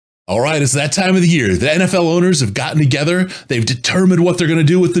All right, it's that time of the year. The NFL owners have gotten together. They've determined what they're going to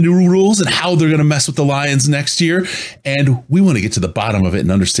do with the new rules and how they're going to mess with the Lions next year. And we want to get to the bottom of it and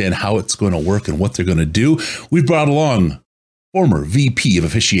understand how it's going to work and what they're going to do. We've brought along former VP of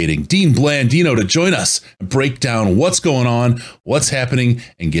officiating, Dean Blandino, to join us and break down what's going on, what's happening,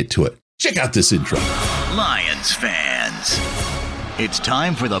 and get to it. Check out this intro. Lions fans, it's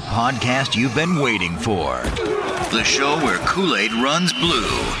time for the podcast you've been waiting for. The show where Kool-Aid runs blue,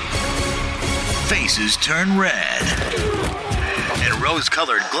 faces turn red, and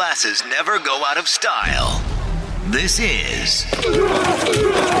rose-colored glasses never go out of style. This is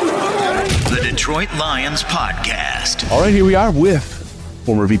the Detroit Lions Podcast. All right, here we are with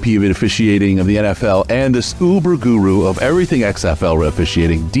former VP of officiating of the NFL and this uber guru of everything XFL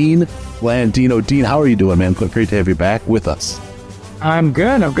officiating, Dean Blandino. Dean, how are you doing, man? Great to have you back with us. I'm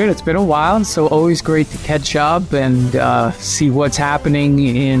good. It's been a while, so always great to catch up and see what's happening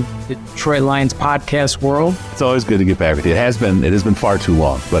in the Detroit Lions podcast world. It's always good to get back with you. It has been far too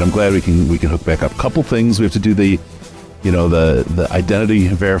long, but I'm glad we can hook back up. Couple things we have to do the identity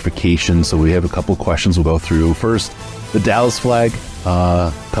verification. So we have a couple questions we'll go through. First, the Dallas flag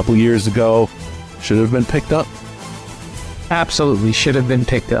a couple years ago should have been picked up. Absolutely should have been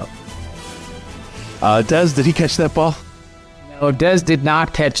picked up. Dez, did he catch that ball? No, Dez did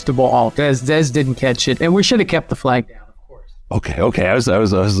not catch the ball. Dez didn't catch it, and we should have kept the flag down, of course. Okay. I was a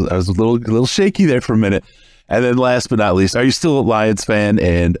little shaky there for a minute. And then last but not least, are you still a Lions fan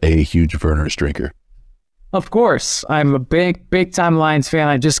and a huge Verner's drinker? Of course. I'm a big time Lions fan.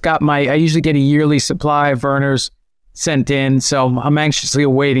 I usually get a yearly supply of Verner's sent in, so I'm anxiously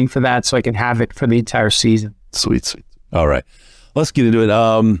awaiting for that so I can have it for the entire season. Sweet. All right. Let's get into it.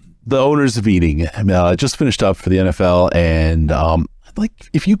 The owners meeting just finished up for the NFL, and I'd like,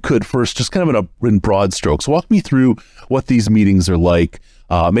 if you could first, just kind of in broad strokes, walk me through what these meetings are like,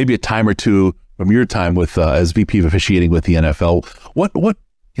 maybe a time or two from your time with as VP of officiating with the NFL. What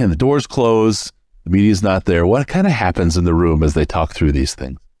the doors close, the media's not there. What kind of happens in the room as they talk through these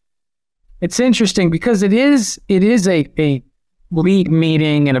things? It's interesting because it is a league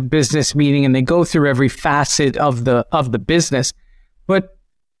meeting and a business meeting, and they go through every facet of the business, but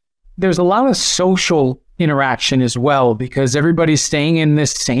there's a lot of social interaction as well because everybody's staying in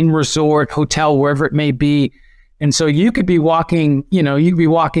this same resort, hotel, wherever it may be. And so you could be walking,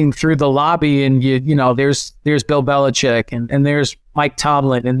 through the lobby and there's Bill Belichick and there's Mike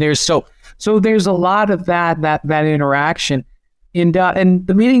Tomlin and there's so there's a lot of that interaction. And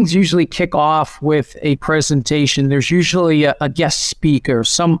the meetings usually kick off with a presentation. There's usually a guest speaker,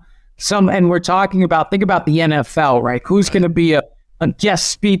 and we're talking about, think about the NFL, right? Who's going to be a guest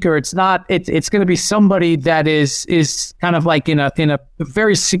speaker? It's going to be somebody that is kind of like in a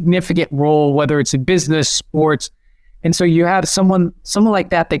very significant role, whether it's in business, sports. And so you have someone like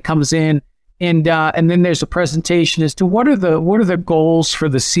that comes in and then there's a presentation as to what are the goals for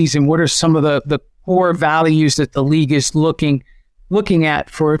the season? What are some of the core values that the league is looking at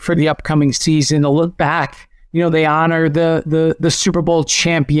for the upcoming season? They'll look back, they honor the Super Bowl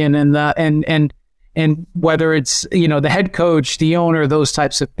champion and whether it's, the head coach, the owner, those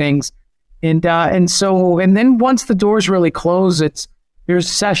types of things. And then once the doors really close, there's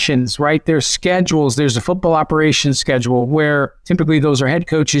sessions, right? There's schedules. There's a football operations schedule where typically those are head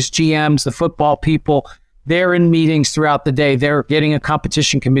coaches, GMs, the football people. They're in meetings throughout the day. They're getting a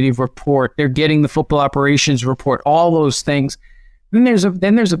competition committee report. They're getting the football operations report, all those things. Then there's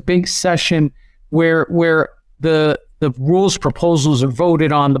a big session where the rules proposals are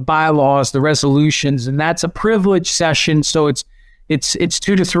voted on, the bylaws, the resolutions, and that's a privileged session. So it's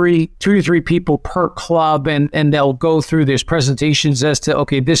two to three people per club, and they'll go through these presentations as to,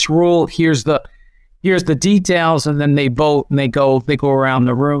 okay, this rule, here's the details, and then they vote and they go around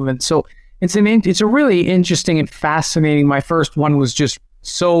the room. And so it's a really interesting and fascinating. My first one was just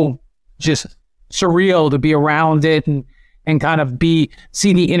surreal to be around it and kind of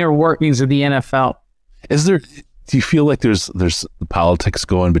see the inner workings of the NFL. Do you feel like there's politics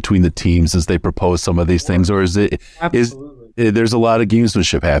going between the teams as they propose some of these things, or is it there's a lot of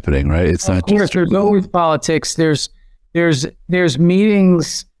gamesmanship happening, right? It's not just there's always politics. There's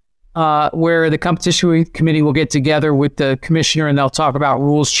meetings where the competition committee will get together with the commissioner and they'll talk about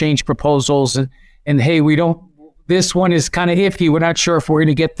rules change proposals and hey, this one is kind of iffy. We're not sure if we're going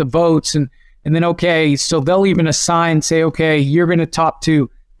to get the votes and then okay, so they'll even say, okay, you're going to talk to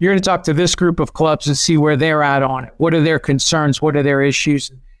this group of clubs and see where they're at on it. What are their concerns? What are their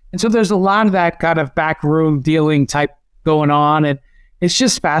issues? And so there's a lot of that kind of backroom dealing type going on. And it's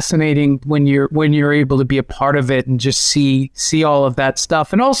just fascinating when you're able to be a part of it and just see all of that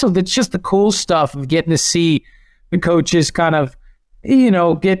stuff. And also that's just the cool stuff of getting to see the coaches kind of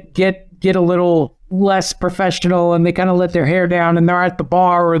get a little less professional, and they kind of let their hair down, and they're at the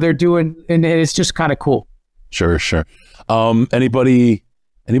bar or they're doing, and it's just kind of cool. Sure. Anybody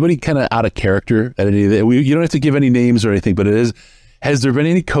kind of out of character at any of that? You don't have to give any names or anything, but has there been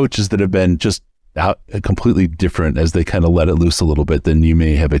any coaches that have been just out completely different as they kind of let it loose a little bit than you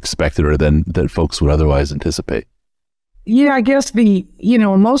may have expected or than that folks would otherwise anticipate? Yeah, I guess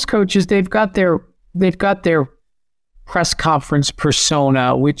most coaches, they've got their press conference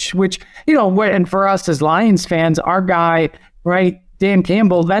persona, which and for us as Lions fans, our guy, right, Dan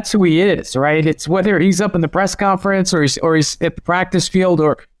Campbell, that's who he is, right? It's whether he's up in the press conference or he's at the practice field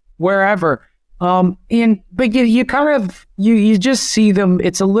or wherever. But you kind of you just see them.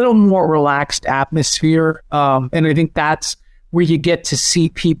 It's a little more relaxed atmosphere, and I think that's where you get to see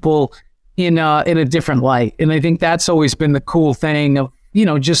people in a different light. And I think that's always been the cool thing of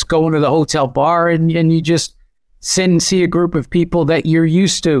just going to the hotel bar and you just sit and see a group of people that you're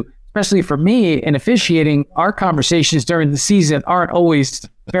used to. Especially for me in officiating, our conversations during the season aren't always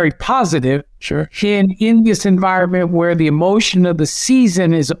very positive. Sure. And in this environment where the emotion of the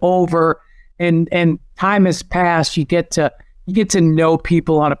season is over and time has passed, you get to know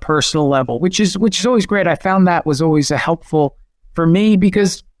people on a personal level, which is always great. I found that was always helpful for me,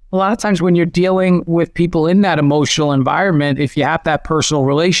 because a lot of times when you're dealing with people in that emotional environment, if you have that personal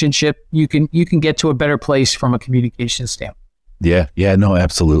relationship, you can get to a better place from a communication standpoint. Yeah, no,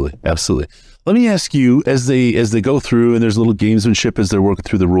 absolutely. Let me ask you, as they go through and there's a little gamesmanship as they're working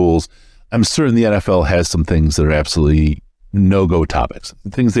through the rules, I'm certain the NFL has some things that are absolutely no-go topics,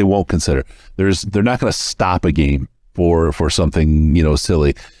 things they won't consider. They're not going to stop a game for something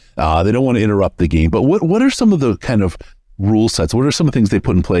silly. They don't want to interrupt the game. But what are some of the kind of rule sets? What are some of the things they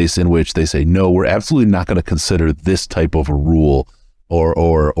put in place in which they say, no, we're absolutely not going to consider this type of a rule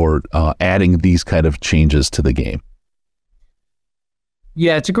or adding these kind of changes to the game?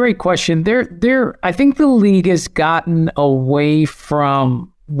 Yeah, it's a great question. I think the league has gotten away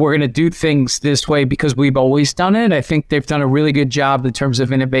from, we're going to do things this way because we've always done it. I think they've done a really good job in terms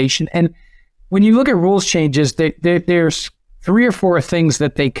of innovation. And when you look at rules changes, there's 3 or 4 things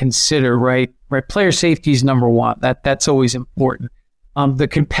that they consider, right? Player safety is number one. That's always important. The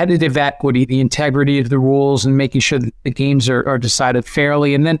competitive equity, the integrity of the rules, and making sure that the games are decided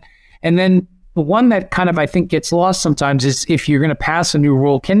fairly. And then the one that kind of, I think, gets lost sometimes is, if you're going to pass a new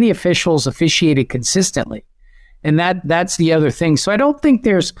rule, can the officials officiate it consistently? And that's the other thing. So I don't think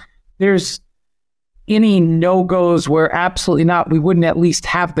there's any no-goes where absolutely not, we wouldn't at least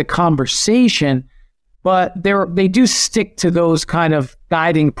have the conversation, but they do stick to those kind of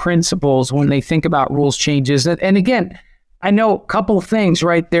guiding principles when they think about rules changes. And again, I know a couple of things,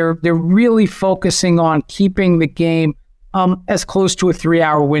 right? They're really focusing on keeping the game as close to a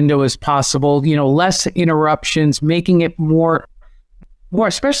 3-hour window as possible, less interruptions, making it more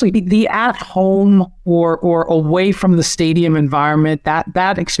especially the at home or away from the stadium environment.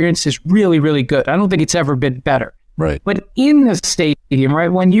 That experience is really, really good. I don't think it's ever been better. Right. But in the stadium, right,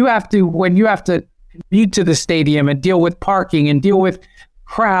 when you have to commute to the stadium and deal with parking and deal with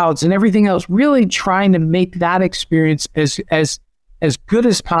crowds and everything else, really trying to make that experience as good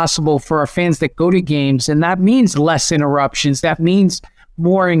as possible for our fans that go to games. And that means less interruptions. That means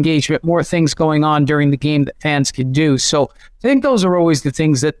more engagement, more things going on during the game that fans can do. So I think those are always the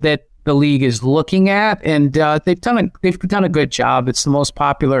things that the league is looking at. And they've done a good job. It's the most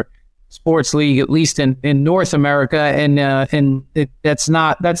popular sports league, at least in North America. And that's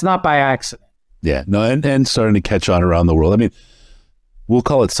not by accident. Yeah, no, and starting to catch on around the world. I mean, we'll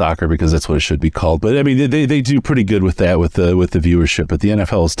call it soccer because that's what it should be called. But I mean, they do pretty good with that, with the viewership. But the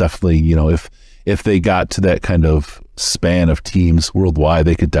NFL is definitely, if they got to that kind of span of teams worldwide,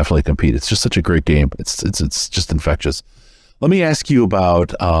 they could definitely compete. It's just such a great game. It's just infectious. Let me ask you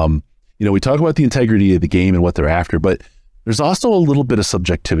about, we talk about the integrity of the game and what they're after, but there's also a little bit of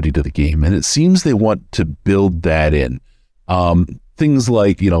subjectivity to the game, and it seems they want to build that in. Things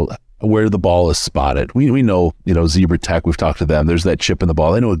like, where the ball is spotted. We know, Zebra Tech, we've talked to them. There's that chip in the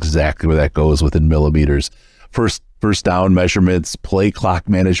ball. They know exactly where that goes within millimeters. First down measurements, play clock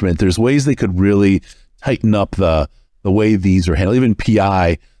management. There's ways they could really tighten up the way these are handled. Even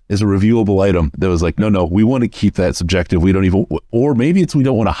PI is a reviewable item that was like, no, we want to keep that subjective. We don't even, or maybe it's we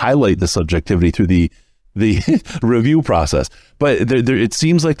don't want to highlight the subjectivity through the review process. But it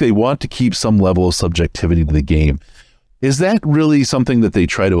seems like they want to keep some level of subjectivity to the game. Is that really something that they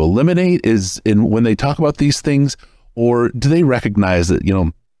try to eliminate when they talk about these things, or do they recognize that,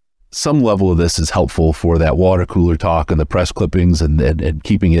 some level of this is helpful for that water cooler talk and the press clippings and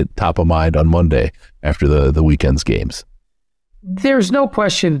keeping it top of mind on Monday after the weekend's games? There's no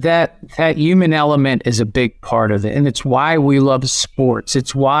question that that human element is a big part of it, and it's why we love sports.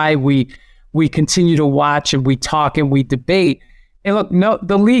 It's why we continue to watch and we talk and we debate. And look, no,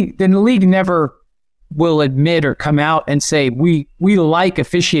 the league never will admit or come out and say we like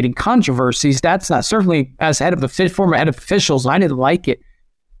officiating controversies. That's not, certainly as former head of officials, I didn't like it,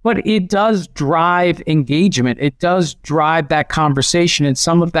 but it does drive engagement. It does drive that conversation and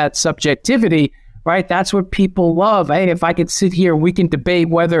some of that subjectivity. Right, that's what people love. Hey, if I could sit here, we can debate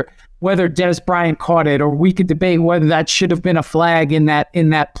whether Dennis Bryant caught it, or we could debate whether that should have been a flag in that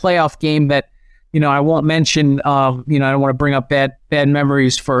playoff game that, I won't mention. I don't want to bring up bad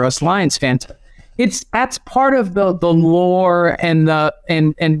memories for us Lions fans. That's part of the lore and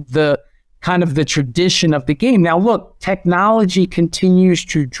the kind of the tradition of the game. Now, look, technology continues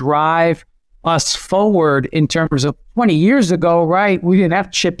to drive us forward in terms of 20 years ago, right? We didn't have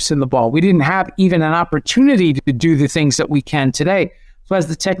chips in the ball. We didn't have even an opportunity to do the things that we can today. So as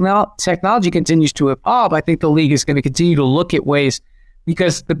the technology continues to evolve, I think the league is going to continue to look at ways,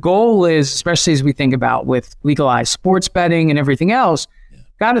 because the goal is, especially as we think about with legalized sports betting and everything else,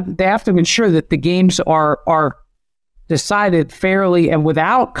 they have to ensure that the games are decided fairly and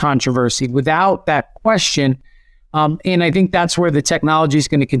without controversy, without that question. And I think that's where the technology is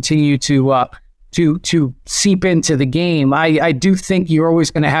going to continue to seep into the game. I do think you're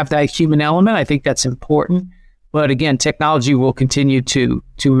always going to have that human element. I think that's important. But again, technology will continue to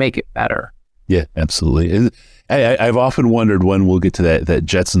make it better. Yeah, absolutely. I've often wondered when we'll get to that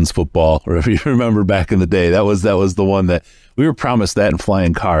Jetsons football, or if you remember back in the day, that was the one that we were promised, that and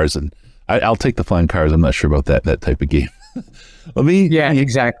flying cars. And I'll take the flying cars. I'm not sure about that type of game.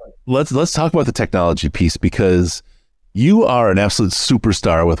 Exactly. Let's talk about the technology piece, because you are an absolute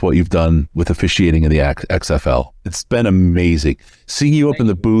superstar with what you've done with officiating in the XFL. It's been amazing seeing you up in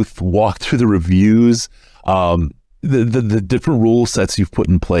the booth, walk through the reviews, the different rule sets you've put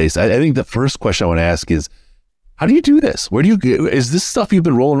in place. I think the first question I want to ask is, how do you do this? Where do you get? Is this stuff you've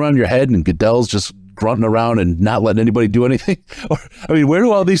been rolling around your head and Goodell's just grunting around and not letting anybody do anything? Or, where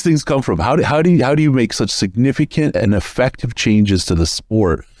do all these things come from? How do you make such significant and effective changes to the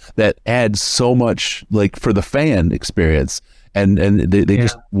sport that adds so much, like, for the fan experience, and they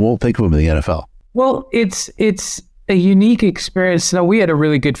just won't think of them in the NFL? Well, it's a unique experience. Now, we had a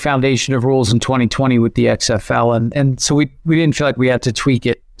really good foundation of rules in 2020 with the XFL, and so we didn't feel like we had to tweak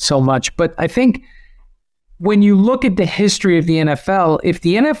it so much. But I think when you look at the history of the NFL, if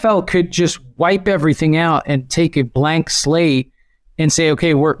the NFL could just wipe everything out and take a blank slate and say,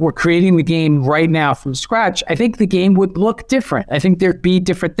 okay, we're creating the game right now from scratch, I think the game would look different. I think there'd be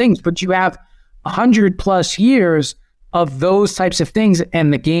different things, but you have 100+ years of those types of things,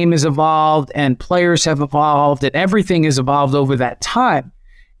 and the game has evolved, and players have evolved, and everything has evolved over that time.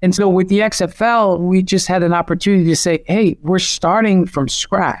 And so with the XFL, we just had an opportunity to say, hey, we're starting from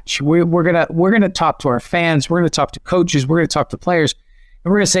scratch. We're gonna talk to our fans, we're gonna talk to coaches, we're gonna talk to players,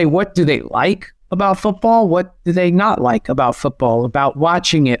 and we're gonna say, what do they like about football? What do they not like about football, about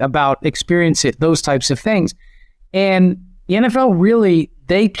watching it, about experiencing it, those types of things. And the NFL really,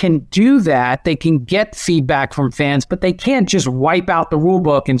 they can do that. They can get feedback from fans, but they can't just wipe out the rule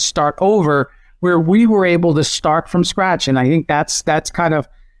book and start over, where we were able to start from scratch. And I think that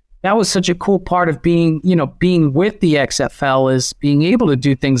was such a cool part of being with the XFL, is being able to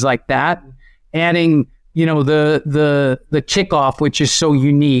do things like that, adding, the kickoff, which is so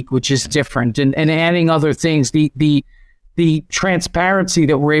unique, which is different, and adding other things, the transparency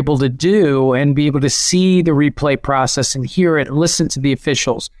that we're able to do and be able to see the replay process and hear it and listen to the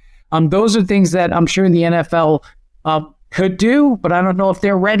officials. Those are things that I'm sure the NFL could do, but I don't know if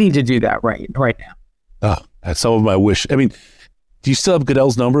they're ready to do that right now. Oh, that's some of my wish. Do you still have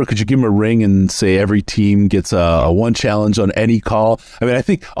Goodell's number? Could you give him a ring and say every team gets a one challenge on any call? I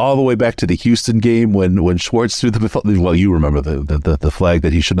think all the way back to the Houston game when Schwartz threw well, you remember the flag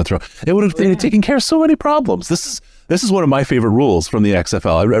that he shouldn't have thrown. It would have taken care of so many problems. This is one of my favorite rules from the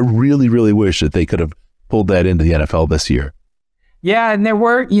XFL. I really, really wish that they could have pulled that into the NFL this year. Yeah, and there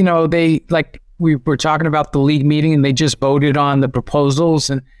were, we were talking about the league meeting, and they just voted on the proposals,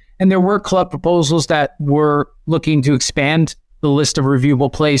 and there were club proposals that were looking to expand the list of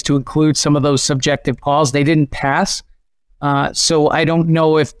reviewable plays to include some of those subjective calls. They didn't pass. So I don't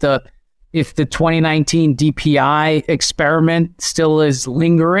know if the 2019 DPI experiment still is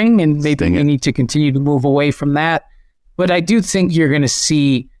lingering, and maybe we need to continue to move away from that. But I do think you're going to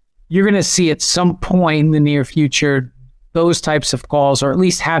see at some point in the near future those types of calls, or at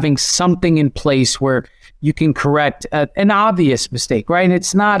least having something in place where you can correct an obvious mistake, right? And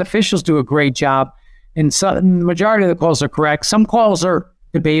it's not, officials do a great job, and so the majority of the calls are correct. Some calls are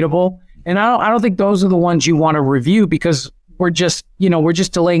debatable, and I don't think those are the ones you want to review, because we're just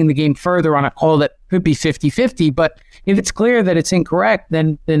delaying the game further on a call that could be 50-50. But if it's clear that it's incorrect,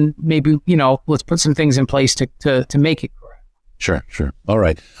 then maybe, let's put some things in place to make it correct. Sure. All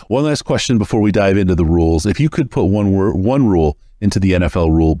right. One last question before we dive into the rules. If you could put one rule into the NFL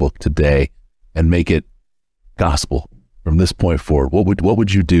rule book today and make it gospel from this point forward, what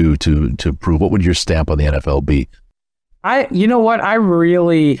would you do to prove? What would your stamp on the NFL be?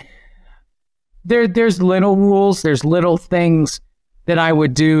 There's little rules, there's little things that I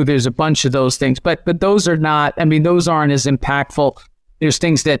would do. There's a bunch of those things, but those are not, those aren't as impactful. There's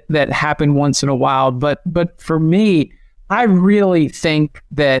things that happen once in a while, but for me, I really think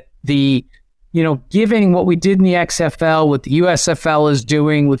that giving what we did in the XFL, what the USFL is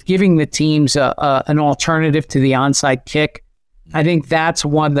doing, with giving the teams an alternative to the onside kick, I think that's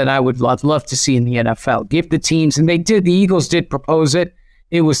one that I would love to see in the NFL. Give the teams, and the Eagles did propose it.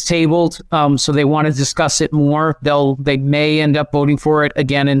 It was tabled, so they want to discuss it more. They may end up voting for it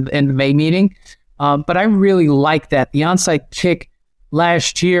again in the May meeting. But I really like that. The onside kick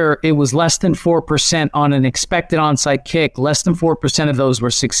last year, it was less than 4% on an expected onside kick. Less than 4% of those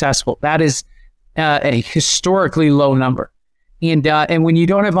were successful. That is a historically low number. And when you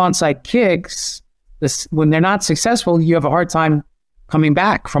don't have onside kicks, when they're not successful, you have a hard time coming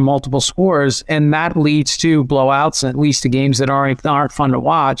back from multiple scores, and that leads to blowouts, at least to games that aren't fun to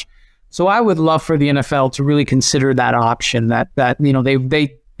watch. So I would love for the NFL to really consider that option. That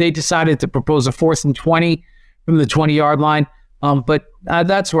they decided to propose a 4th and 20 from the 20-yard line. But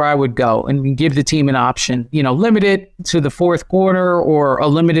that's where I would go and give the team an option, limit it to the fourth quarter or a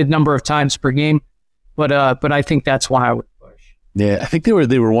limited number of times per game. But I think that's why I would push. Yeah, I think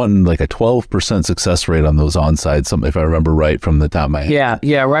they were wanting like a 12% success rate on those onside, if I remember right from the top of my head.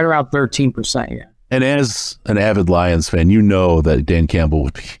 Yeah, right around 13%. Yeah. And as an avid Lions fan, that Dan Campbell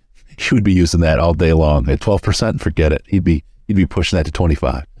would be using that all day long. At 12%, forget it. He'd be pushing that to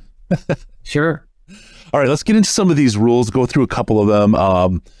 25. Sure. All right, let's get into some of these rules, go through a couple of them.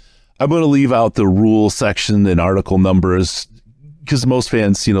 I'm going to leave out the rule section and article numbers because most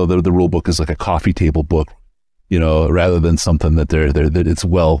fans, the rule book is like a coffee table book, rather than something that that it's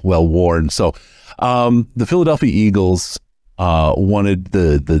well worn. So the Philadelphia Eagles wanted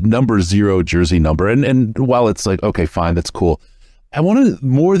the number 0 jersey number. And while it's like, okay, fine, that's cool. I wanted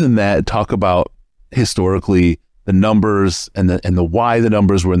more than that, talk about historically the numbers and the why the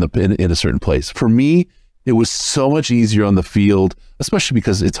numbers were in a certain place. For me, it was so much easier on the field, especially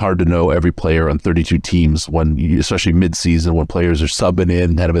because it's hard to know every player on 32 teams especially mid-season when players are subbing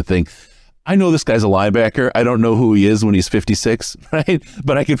in kind of a thing. I know this guy's a linebacker. I don't know who he is when he's 56, right?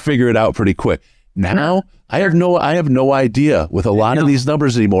 But I can figure it out pretty quick. Now I have no idea with a lot of these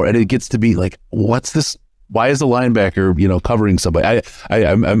numbers anymore, and it gets to be like, what's this? Why is the linebacker covering somebody?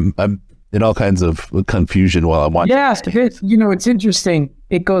 I'm in all kinds of confusion while I'm watching. Yeah, it's interesting.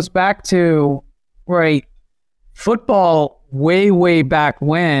 It goes back to football way back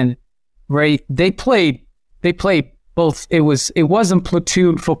when, right? They played both. It wasn't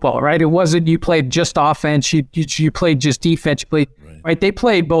platoon football, right? It wasn't you played just offense, you played just defense. You played right. They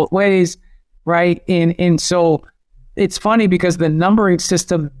played both ways, right? And so it's funny because the numbering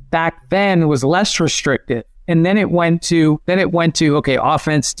system back then was less restrictive. And then it went to okay,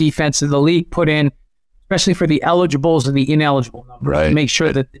 offense, defense, and the league put in, especially for the eligibles and the ineligible numbers, to make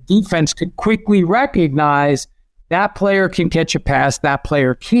sure that the defense could quickly recognize that player can catch a pass, that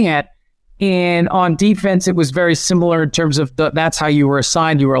player can't. And on defense, it was very similar in terms of that's how you were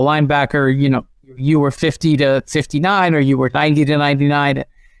assigned. You were a linebacker, you were 50 to 59, or you were 90 to 99,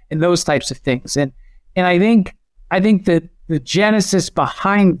 and those types of things. And I think that the genesis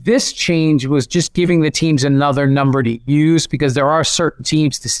behind this change was just giving the teams another number to use, because there are certain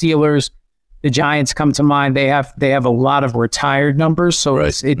teams, the Steelers, the Giants come to mind. They have a lot of retired numbers, so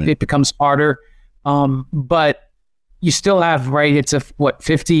it becomes harder. But you still have, it's a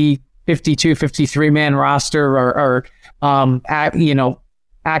 50, 52, 53 man roster or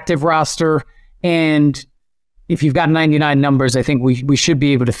active roster. And if you've got 99 numbers, I think we should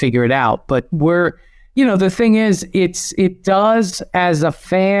be able to figure it out. But the thing is, it does, as a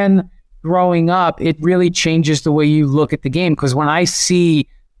fan growing up, it really changes the way you look at the game. Because when I see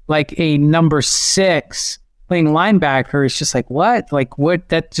like a number 6 playing linebacker, it's just like, what? Like, what?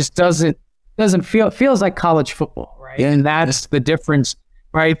 That just doesn't feel, it feels like college football, right? Yeah. And that's the difference,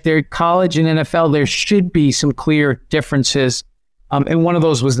 right? There, college and NFL, there should be some clear differences. And one of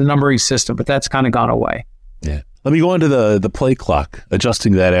those was the numbering system, but that's kind of gone away. Yeah. Let me go into the play clock,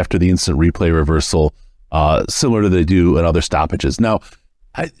 adjusting that after the instant replay reversal, similar to they do in other stoppages. Now,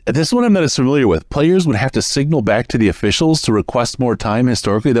 this is what I'm not as familiar with. Players would have to signal back to the officials to request more time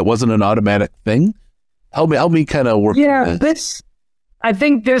historically. That wasn't an automatic thing. Help me kind of work. Yeah, I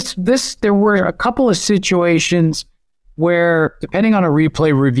think there were a couple of situations where, depending on a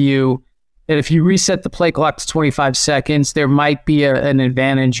replay review, that if you reset the play clock to 25 seconds, there might be an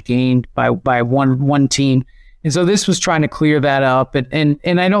advantage gained by one team. And so this was trying to clear that up. And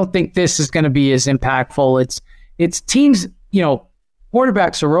I don't think this is going to be as impactful. It's teams,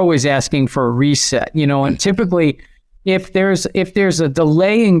 quarterbacks are always asking for a reset, and typically if there's a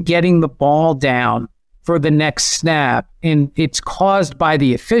delay in getting the ball down for the next snap and it's caused by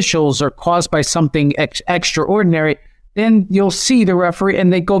the officials or caused by something extraordinary, then you'll see the referee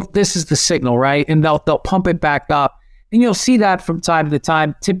and they go, this is the signal, right? And they'll pump it back up. And you'll see that from time to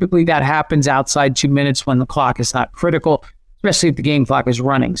time. Typically that happens outside 2 minutes when the clock is not critical, especially if the game clock is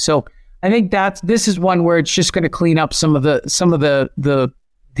running. So I think this is one where it's just going to clean up some of the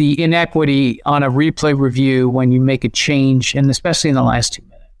inequity on a replay review when you make a change, and especially in the last 2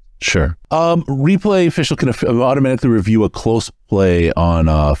 minutes. Sure. Replay official can automatically review a close play on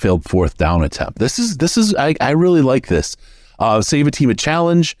a failed fourth down attempt. This is I really like this. Save a team a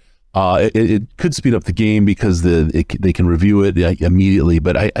challenge. It could speed up the game because they can review it immediately.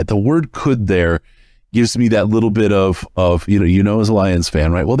 But the word "could" there gives me that little bit of as a Lions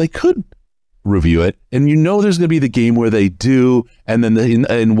fan, right? Well, they could review it, and there's going to be the game where they do, and then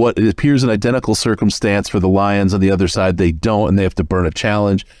in what appears an identical circumstance for the Lions on the other side, they don't, and they have to burn a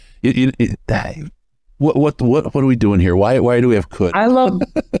challenge. What are we doing here? Why do we have could? I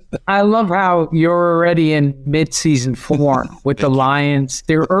love how you're already in mid-season form with the Lions.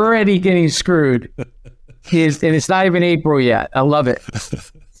 They're already getting screwed, and it's not even April yet. I love it.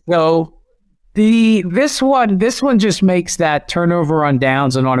 So this one just makes that turnover on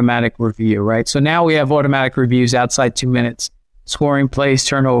downs an automatic review, right? So now we have automatic reviews outside 2 minutes, scoring plays,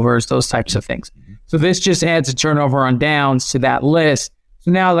 turnovers, those types of things. So this just adds a turnover on downs to that list. So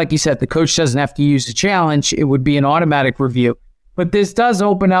now, like you said, the coach doesn't have to use the challenge. It would be an automatic review. But this does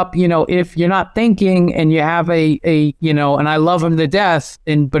open up, if you're not thinking and you have and I love him to death,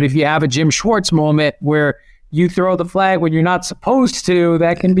 but if you have a Jim Schwartz moment where you throw the flag when you're not supposed to,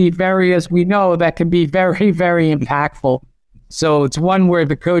 that can be very, very, very impactful. So it's one where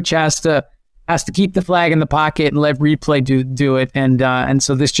the coach has to keep the flag in the pocket and let replay do it. And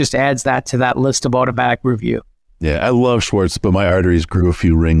so this just adds that to that list of automatic review. Yeah, I love Schwartz, but my arteries grew a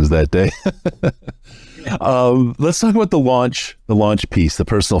few rings that day. Let's talk about the launch piece, the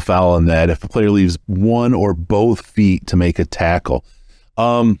personal foul on that. If a player leaves one or both feet to make a tackle,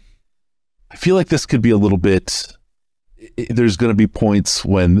 I feel like this could be a little bit. There's going to be points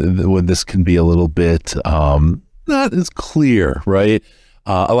when this can be a little bit not as clear, right?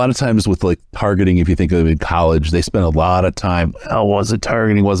 A lot of times with like targeting, if you think of it in college, they spend a lot of time. Oh, was it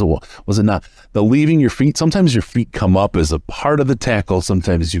targeting? Was it not? The leaving your feet. Sometimes your feet come up as a part of the tackle.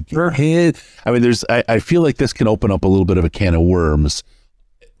 Sometimes you get hit. I mean, I feel like this can open up a little bit of a can of worms.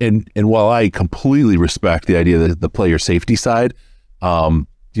 And while I completely respect the idea that the player safety side, do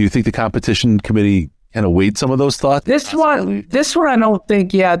you think the competition committee kind of weighed some of those thoughts? This one I don't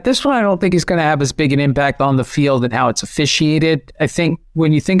think is going to have as big an impact on the field and how it's officiated. I think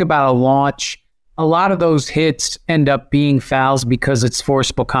when you think about a launch, a lot of those hits end up being fouls because it's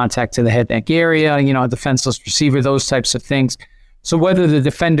forcible contact to the head neck area, a defenseless receiver, those types of things. So whether the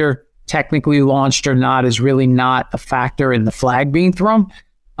defender technically launched or not is really not a factor in the flag being thrown.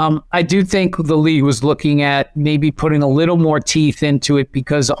 I do think the league was looking at maybe putting a little more teeth into it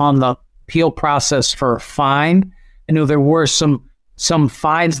because on the appeal process for a fine, I know there were some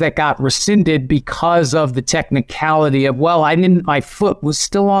fines that got rescinded because of the technicality of, my foot was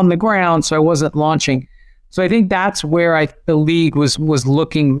still on the ground, so I wasn't launching. So I think that's where the league was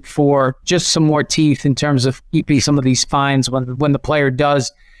looking for just some more teeth in terms of keeping some of these fines when the player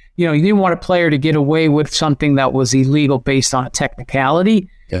does. You didn't want a player to get away with something that was illegal based on a technicality.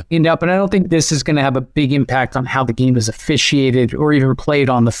 Yeah. And I don't think this is going to have a big impact on how the game is officiated or even played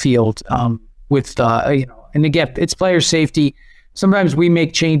on the field. And again, it's player safety. Sometimes we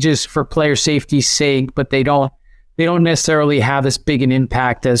make changes for player safety's sake, but they don't necessarily have as big an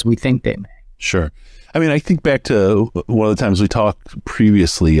impact as we think they may. Sure. I mean, I think back to one of the times we talked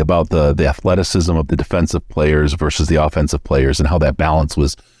previously about the athleticism of the defensive players versus the offensive players and how that balance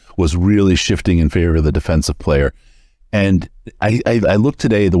was really shifting in favor of the defensive player. And I look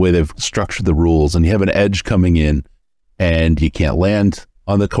today the way they've structured the rules, and you have an edge coming in, and you can't land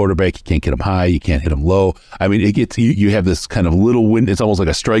on the quarterback, you can't get him high, you can't hit him low. I mean, it gets you have this kind of little wind. It's almost like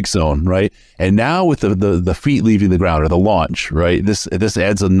a strike zone, right? And now with the feet leaving the ground or the launch, right? This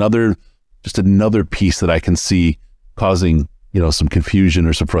adds another piece that I can see causing some confusion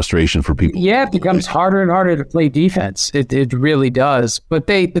or some frustration for people. Yeah, it becomes harder and harder to play defense. It really does. But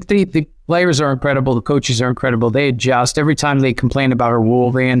the players are incredible. The coaches are incredible. They adjust. Every time they complain about a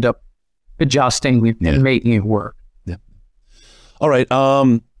rule, they end up adjusting and making it work. Yeah. All right.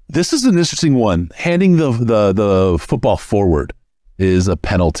 This is an interesting one. Handing the football forward is a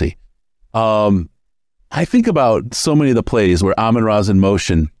penalty. I think about so many of the plays where Amon-Ra's in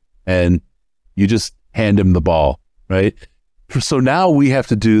motion and you just hand him the ball, right? So now we have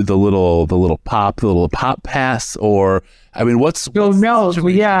to do the little pop pass, or I mean, so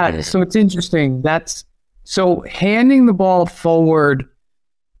it's interesting. So handing the ball forward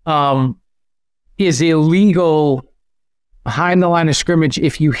is illegal behind the line of scrimmage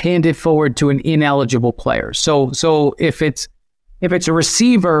if you hand it forward to an ineligible player. So if it's a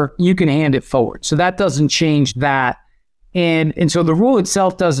receiver, you can hand it forward. So that doesn't change that. And so the rule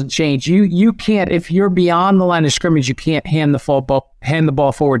itself doesn't change. You can't, if you're beyond the line of scrimmage, you can't hand the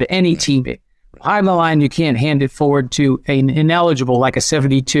ball forward to any teammate. Behind the line, you can't hand it forward to an ineligible, like a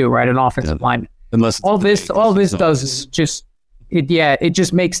 72, right? An offensive lineman. Unless all this does is just it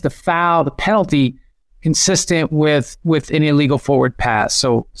just makes the foul, the penalty, consistent with an illegal forward pass.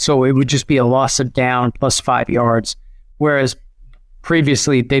 So it would just be a loss of down plus 5 yards, whereas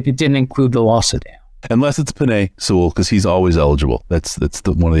previously they didn't include the loss of down. Unless it's Penei Sewell, because he's always eligible. That's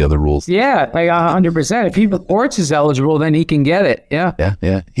one of the other rules. Yeah, like 100%. If he reports is eligible, then he can get it. Yeah.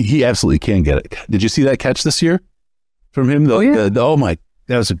 Yeah. He absolutely can get it. Did you see that catch this year from him? Oh my,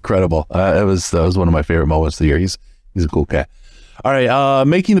 that was incredible. That was one of my favorite moments of the year. He's a cool guy. All right,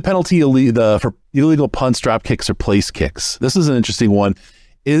 making the penalty for illegal punts, drop kicks, or place kicks. This is an interesting one.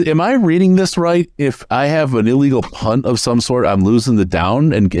 Am I reading this right? If I have an illegal punt of some sort, I'm losing the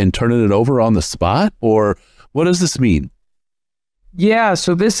down and turning it over on the spot? Or what does this mean? Yeah,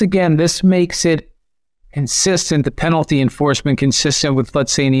 so this makes it consistent, the penalty enforcement consistent with,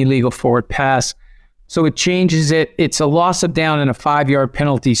 let's say, an illegal forward pass. So it changes it. It's a loss of down and a 5-yard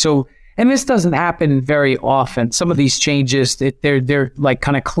penalty. So, and this doesn't happen very often. Some of these changes, they're like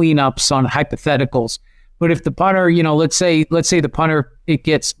kind of cleanups on hypotheticals. But if the punter, let's say the punter,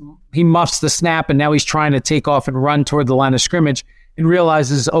 he muffs the snap and now he's trying to take off and run toward the line of scrimmage and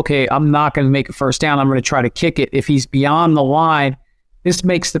realizes, okay, I'm not going to make a first down. I'm going to try to kick it. If he's beyond the line, this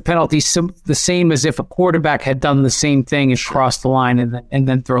makes the penalty the same as if a quarterback had done the same thing and crossed the line and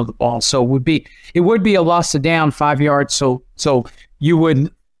then throw the ball. So it would be a loss of down 5 yards. So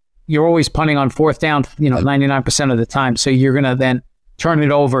you're always punting on fourth down, 99% of the time. So you're going to then turn it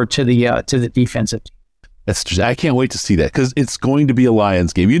over to the defensive team. That's just, I can't wait to see that because it's going to be a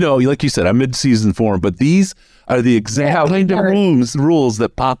Lions game. Like you said, I'm mid-season form, but these are the exact kind of rules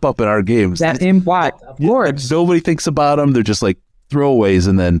that pop up in our games. That impact, of course. Nobody thinks about them. They're just like throwaways,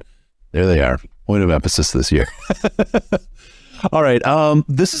 and then there they are. Point of emphasis this year. All right. I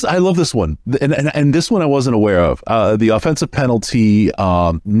love this one, and this one I wasn't aware of. The offensive penalty,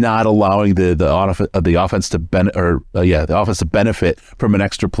 not allowing the offense to benefit from an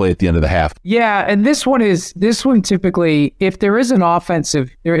extra play at the end of the half. Yeah, and this one typically, if there is an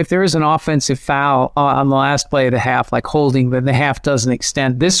offensive foul on the last play of the half, like holding, then the half doesn't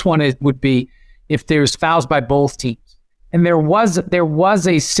extend. This one would be if there's fouls by both teams, and there was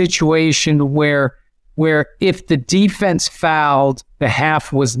a situation where if the defense fouled, the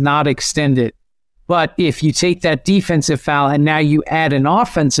half was not extended. But if you take that defensive foul and now you add an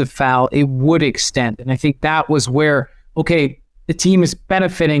offensive foul, it would extend. And I think that was where, okay, the team is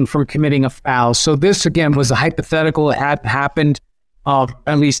benefiting from committing a foul. So this, again, was a hypothetical. It had happened.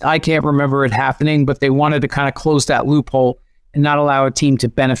 At least I can't remember it happening, but they wanted to kind of close that loophole and not allow a team to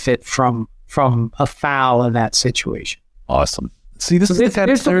benefit from a foul in that situation. Awesome. See, this one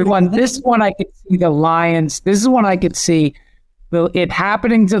I could see the Lions. This is one I could see it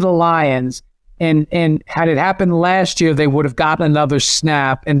happening to the Lions. And had it happened last year, they would have gotten another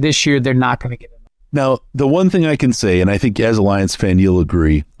snap. And this year, they're not going to get it. Now, the one thing I can say, and I think as a Lions fan, you'll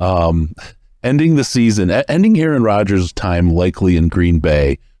agree, ending the season, ending Aaron Rodgers' time likely in Green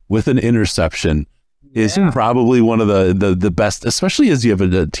Bay with an interception is probably one of the best, especially as you have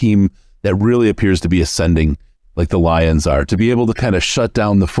a team that really appears to be ascending like the Lions are, to be able to kind of shut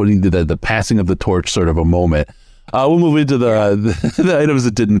down the passing of the torch sort of a moment. We'll move into the items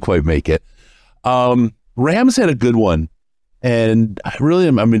that didn't quite make it. Rams had a good one, and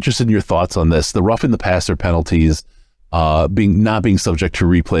I'm interested in your thoughts on this. The roughing the passer penalties not being subject to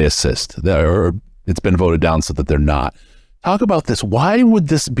replay assist, or it's been voted down so that they're not. Talk about this. Why would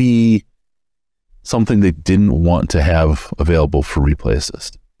this be something they didn't want to have available for replay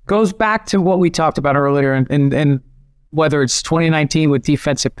assist? Goes back to what we talked about earlier, and whether it's 2019 with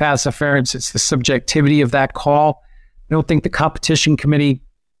defensive pass interference, it's the subjectivity of that call. I don't think the competition committee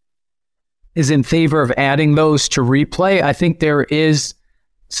is in favor of adding those to replay. I think there is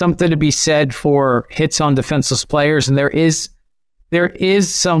something to be said for hits on defenseless players, and there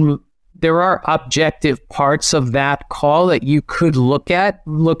are objective parts of that call that you could look at.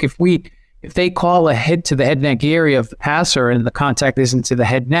 Look, if they call a hit to the head neck area of the passer and the contact isn't to the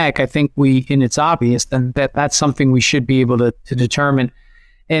head neck, I think and it's obvious, then that's something we should be able to determine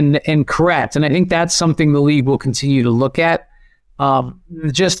and correct. And I think that's something the league will continue to look at.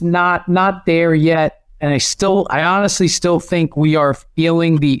 Just not there yet. And I honestly still think we are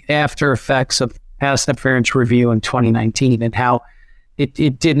feeling the after effects of pass interference review in 2019 and how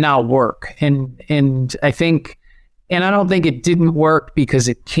it did not work. And I think, and I don't think it didn't work because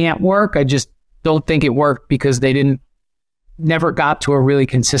it can't work. I just don't think it worked because they never got to a really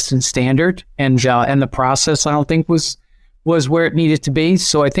consistent standard, and the process I don't think was where it needed to be.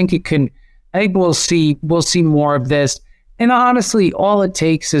 So I think we'll see more of this. And honestly, all it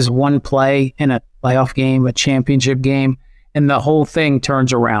takes is one play in a playoff game, a championship game, and the whole thing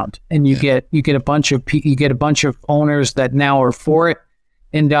turns around. And you get a bunch of owners that now are for it.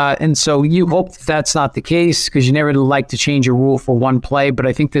 And so you hope that's not the case, because you never like to change a rule for one play. But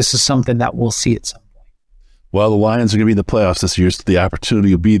I think this is something that we'll see at some point. Well, the Lions are going to be in the playoffs this year, so the opportunity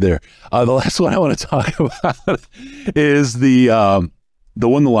will be there. The last one I want to talk about is the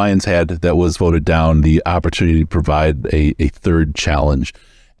one the Lions had that was voted down, the opportunity to provide a third challenge.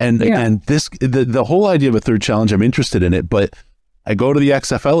 And this, the whole idea of a third challenge, I'm interested in it, but I go to the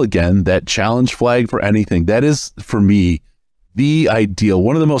XFL again, that challenge flag for anything. That is, for me, the ideal,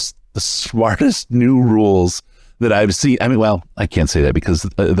 one of the smartest new rules that I've seen. I mean, well, I can't say that because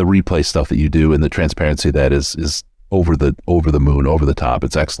the replay stuff that you do and the transparency of that is over the moon, over the top.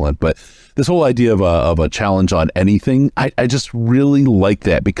 It's excellent. But this whole idea of a challenge on anything, I just really like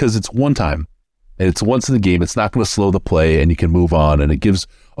that, because it's one time and it's once in the game. It's not going to slow the play, and you can move on, and it gives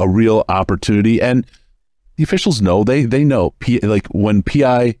a real opportunity. And the officials know, they know, like when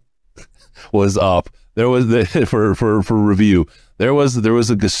PI was up, there was for review, there was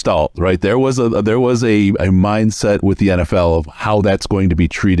a gestalt, right? There was a mindset with the NFL of how that's going to be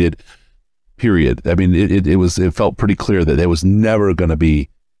treated. Period. I mean, it felt pretty clear that it was never going to be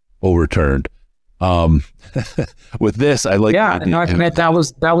overturned. With this, I like. Yeah,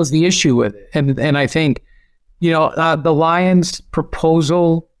 that was the issue with it, and I think, the Lions'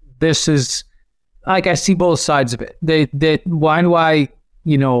 proposal. This is, like, I see both sides of it. Why do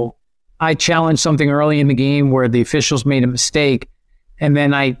I challenge something early in the game where the officials made a mistake, and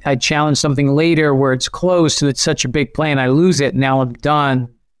then I challenge something later where it's close and it's such a big play and I lose it. Now I'm done.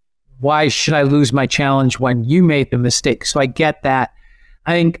 Why should I lose my challenge when you made the mistake? So I get that.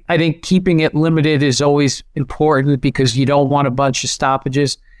 I think keeping it limited is always important, because you don't want a bunch of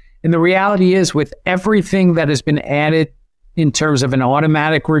stoppages. And the reality is, with everything that has been added in terms of an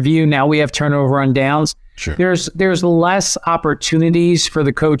automatic review, now we have turnover on downs. Sure. There's less opportunities for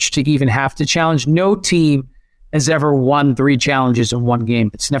the coach to even have to challenge. No team has ever won 3 challenges in one game.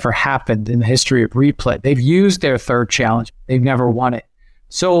 It's never happened in the history of replay. They've used their third challenge. They've never won it.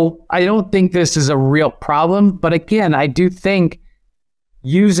 So I don't think this is a real problem. But again, I do think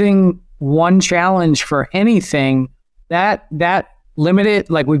using one challenge for anything, that limited,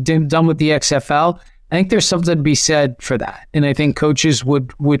 like we've done with the XFL, I think there's something to be said for that. And I think coaches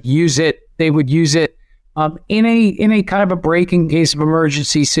would use it. They would use it in a kind of a break in case of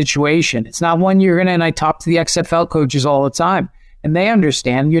emergency situation. It's not one you're going to, and I talk to the XFL coaches all the time, and they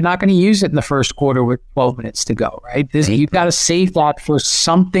understand you're not going to use it in the first quarter with 12 minutes to go, right? You've got to save that for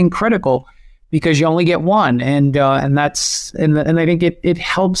something critical, because you only get one. And I think it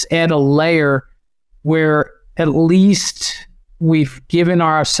helps add a layer where at least we've given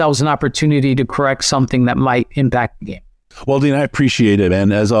ourselves an opportunity to correct something that might impact the game. Well, Dean, I appreciate it,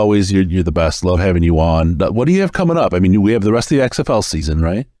 and as always, you're the best. Love having you on. What do you have coming up? I mean, we have the rest of the XFL season,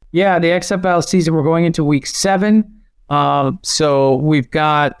 right? Yeah, the XFL season, we're going into week 7. So we've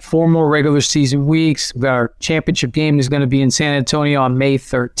got 4 more regular season weeks. Our championship game is going to be in San Antonio on May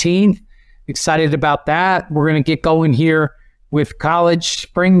 13th. Excited about that. We're going to get going here with college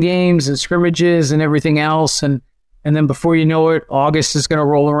spring games and scrimmages and everything else. And then before you know it, August is going to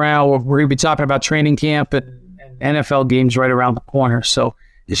roll around. We're going to be talking about training camp and NFL games right around the corner. So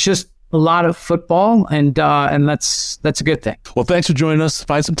it's just a lot of football, and that's a good thing. Well, thanks for joining us.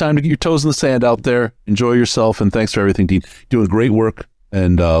 Find some time to get your toes in the sand out there. Enjoy yourself, and thanks for everything, Dean. Doing great work,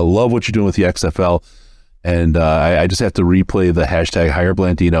 and love what you're doing with the XFL. And I just have to replay the hashtag Hire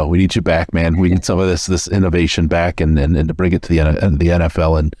Blandino. We need you back, man. We need some of this innovation back, and to bring it to the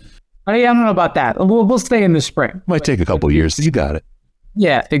NFL. And I don't know about that. We'll stay in the spring. Might take a couple of years. You got it.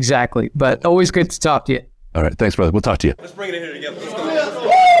 Yeah, exactly. But always good to talk to you. All right. Thanks, brother. We'll talk to you. Let's bring it in here together. Let's go.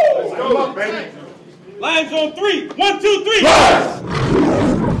 Let's go, baby. Lions on 3. 1, 2, 3.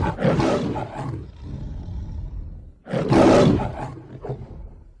 Lions!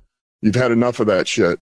 You've had enough of that shit.